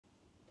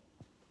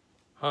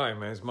Hi,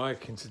 my name's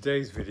Mike. In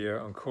today's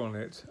video I'm calling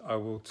it I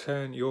Will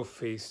Turn Your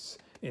Feasts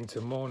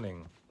into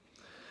Mourning.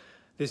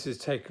 This is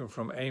taken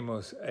from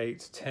Amos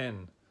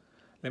 8:10.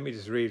 Let me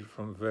just read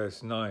from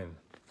verse 9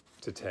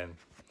 to 10.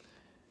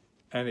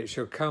 And it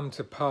shall come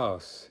to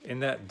pass in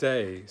that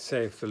day,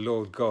 saith the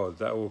Lord God,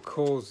 that I will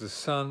cause the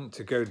sun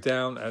to go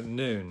down at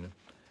noon,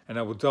 and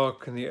I will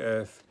darken the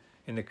earth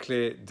in a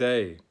clear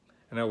day,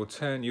 and I will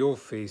turn your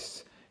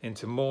feasts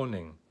into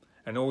mourning,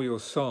 and all your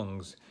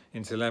songs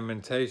into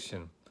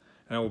lamentation.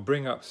 And I will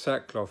bring up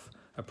sackcloth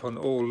upon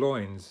all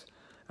loins,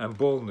 and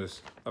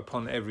baldness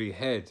upon every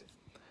head.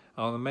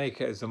 I will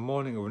make it as the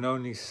morning of an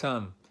only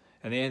son,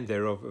 and the end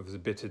thereof as a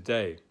bitter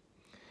day.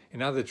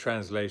 In other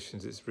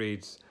translations it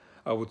reads,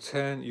 I will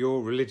turn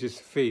your religious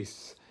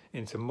feasts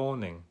into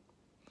mourning.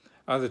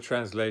 Other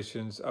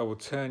translations, I will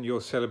turn your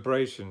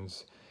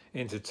celebrations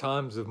into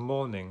times of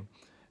mourning,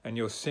 and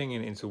your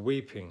singing into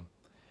weeping.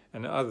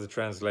 And other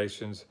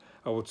translations,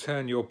 I will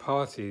turn your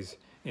parties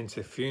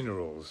into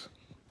funerals.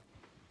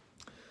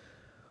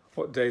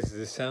 What days does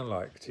this sound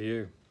like to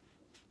you?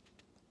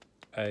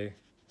 A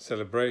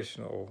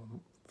celebration or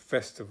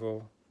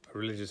festival, a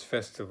religious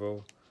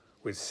festival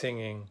with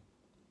singing,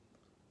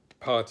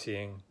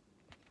 partying.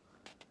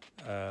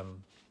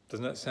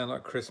 Doesn't that sound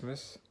like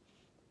Christmas?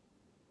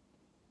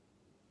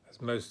 As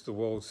most of the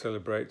world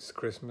celebrates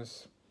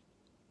Christmas,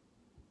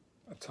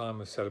 a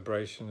time of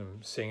celebration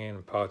and singing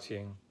and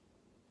partying,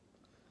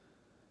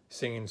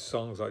 singing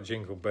songs like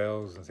Jingle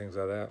Bells and things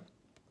like that.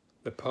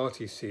 The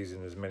party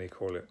season, as many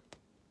call it.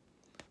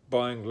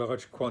 Buying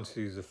large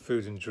quantities of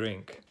food and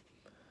drink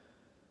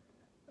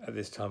at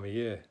this time of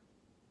year.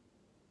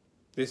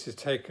 This is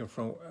taken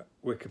from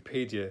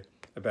Wikipedia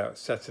about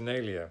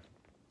Saturnalia.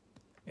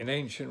 In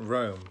ancient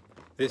Rome,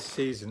 this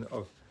season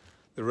of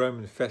the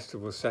Roman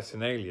festival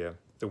Saturnalia,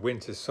 the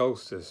winter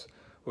solstice,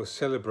 was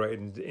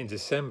celebrated in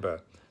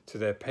December to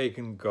their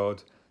pagan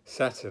god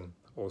Saturn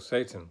or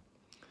Satan.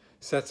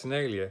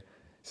 Saturnalia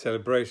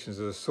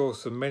celebrations are the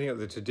source of many of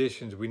the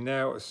traditions we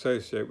now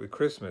associate with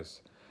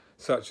Christmas,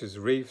 such as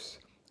wreaths,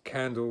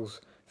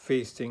 candles,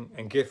 feasting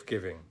and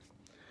gift-giving.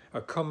 A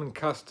common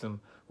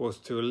custom was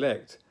to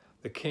elect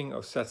the king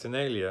of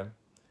Saturnalia,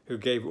 who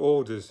gave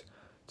orders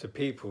to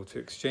people to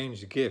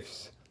exchange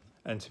gifts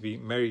and to be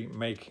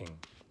merry-making.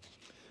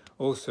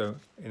 Also,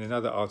 in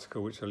another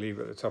article, which I'll leave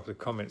at the top of the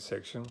comment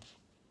section,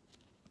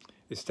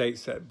 it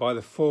states that by the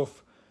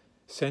 4th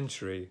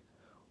century,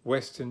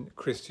 Western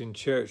Christian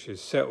churches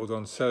settled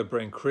on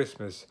celebrating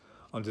Christmas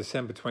on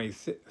December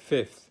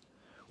 25th,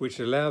 which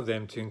allowed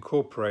them to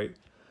incorporate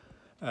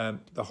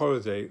the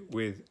holiday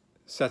with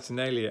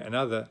Saturnalia and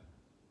other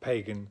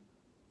pagan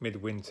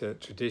midwinter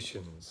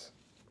traditions.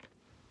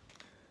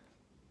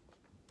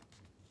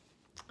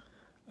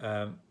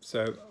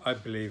 So I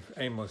believe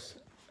Amos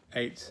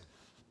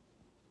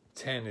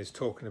 8:10 is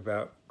talking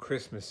about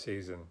Christmas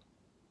season,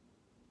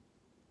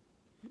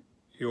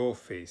 your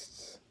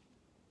feasts.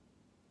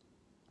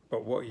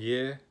 But what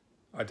year?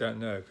 I don't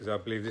know, because I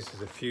believe this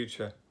is a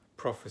future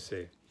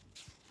prophecy.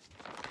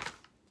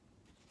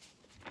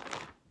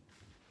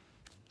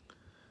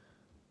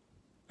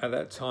 At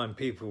that time,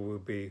 people will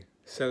be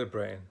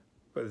celebrating,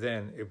 but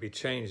then it will be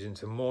changed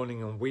into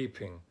mourning and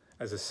weeping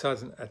as a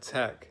sudden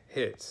attack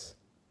hits.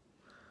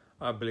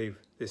 I believe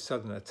this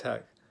sudden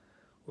attack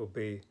will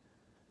be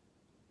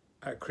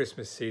at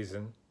Christmas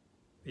season.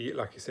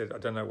 Like I said, I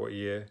don't know what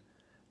year,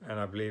 and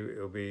I believe it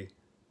will be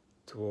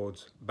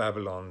towards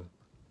Babylon,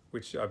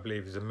 which I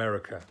believe is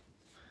America.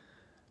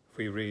 If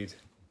we read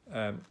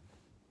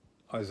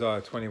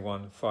Isaiah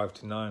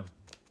 21:5-9.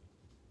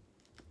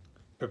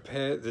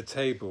 Prepare the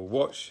table,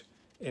 watch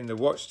in the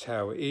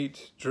watchtower,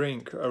 eat,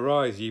 drink,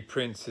 arise, ye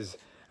princes,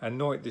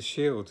 anoint the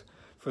shield.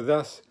 For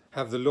thus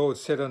hath the Lord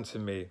said unto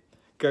me,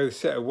 Go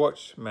set a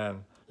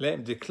watchman, let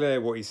him declare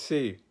what he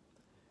see.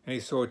 And he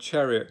saw a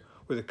chariot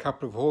with a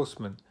couple of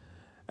horsemen,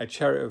 a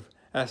chariot of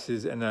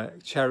asses and a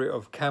chariot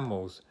of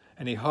camels,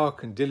 and he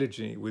hearkened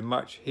diligently with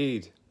much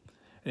heed.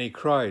 And he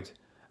cried,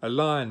 A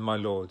lion, my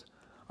Lord,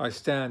 I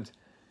stand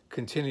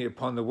continually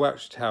upon the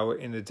watchtower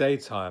in the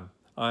daytime.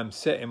 I am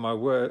set in my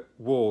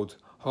ward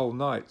whole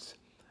nights.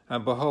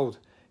 And behold,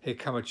 here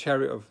come a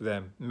chariot of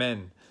them,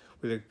 men,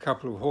 with a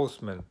couple of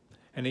horsemen.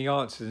 And he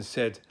answered and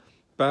said,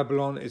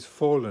 Babylon is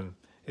fallen,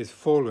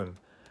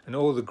 and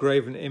all the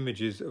graven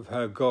images of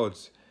her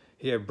gods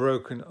he hath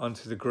broken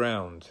unto the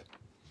ground.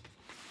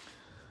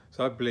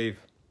 So I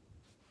believe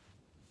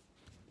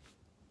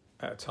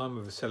at a time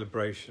of a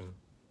celebration,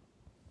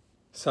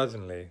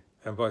 suddenly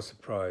and by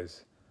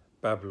surprise,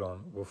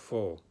 Babylon will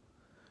fall,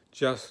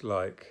 just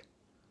like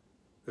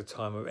the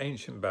time of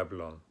ancient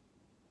Babylon.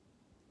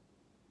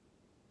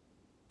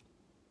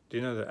 Do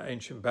you know that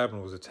ancient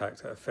Babylon was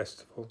attacked at a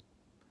festival,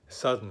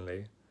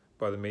 suddenly,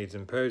 by the Medes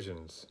and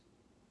Persians,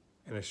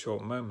 in a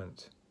short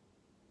moment?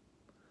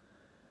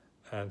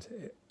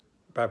 And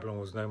Babylon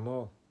was no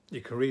more.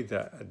 You can read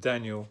that at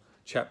Daniel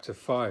chapter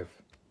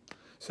 5.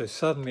 So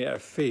suddenly at a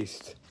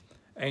feast,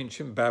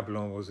 ancient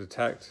Babylon was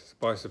attacked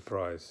by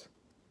surprise.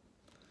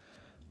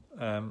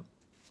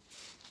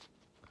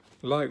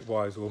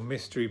 Likewise will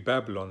Mystery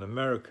Babylon,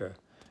 America,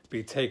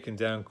 be taken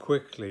down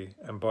quickly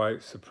and by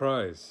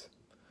surprise.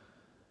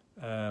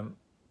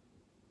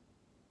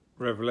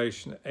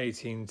 Revelation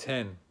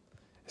 18:10.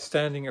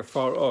 Standing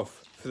afar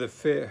off for the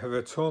fear of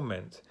her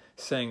torment,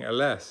 saying,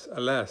 Alas,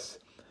 alas,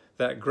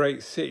 that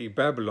great city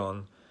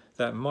Babylon,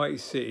 that mighty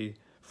city,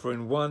 for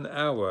in 1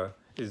 hour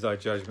is thy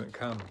judgment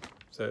come.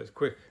 So it's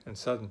quick and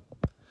sudden.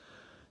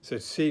 So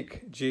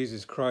seek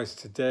Jesus Christ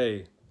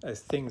today,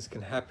 as things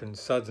can happen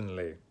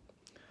suddenly,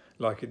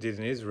 like it did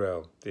in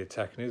Israel, the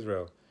attack in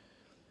Israel.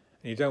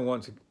 And you don't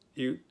want to,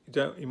 you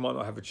might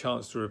not have a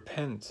chance to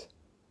repent.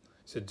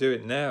 So do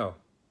it now.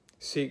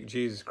 Seek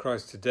Jesus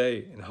Christ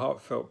today in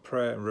heartfelt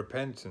prayer and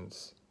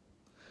repentance.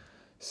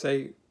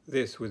 Say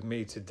this with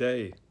me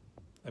today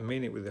and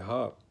mean it with the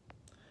heart.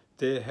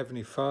 Dear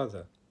Heavenly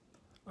Father,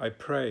 I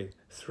pray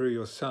through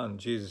your Son,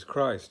 Jesus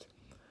Christ.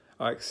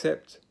 I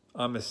accept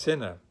I'm a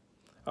sinner.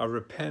 I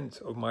repent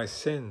of my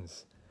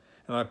sins.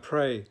 And I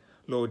pray,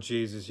 Lord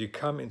Jesus, you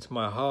come into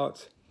my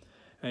heart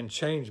and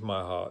change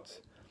my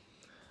heart.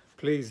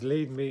 Please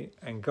lead me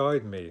and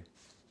guide me.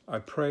 I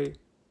pray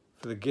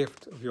for the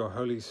gift of your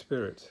Holy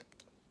Spirit.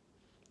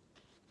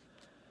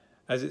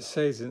 As it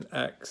says in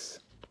Acts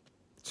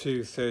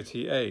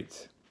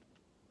 2:38,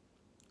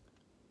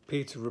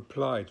 Peter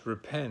replied,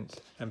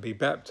 Repent and be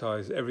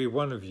baptized, every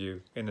one of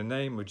you, in the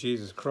name of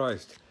Jesus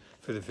Christ,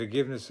 for the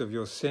forgiveness of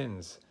your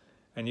sins,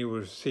 and you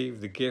will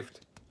receive the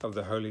gift of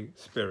the Holy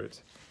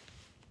Spirit.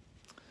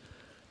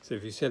 So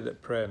if you said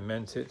that prayer and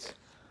meant it,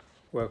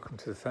 welcome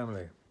to the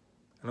family.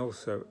 And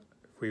also,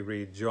 if we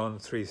read John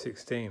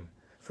 3:16,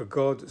 For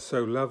God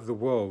so loved the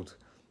world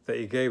that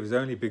he gave his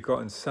only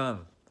begotten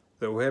Son,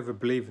 that whoever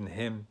believes in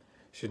him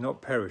should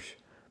not perish,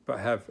 but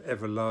have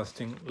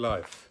everlasting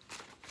life.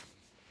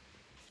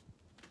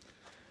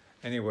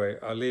 Anyway,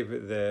 I'll leave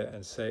it there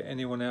and say,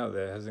 anyone out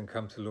there hasn't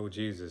come to Lord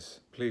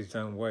Jesus, please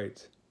don't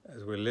wait,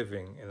 as we're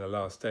living in the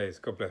last days.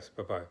 God bless.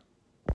 Bye-bye.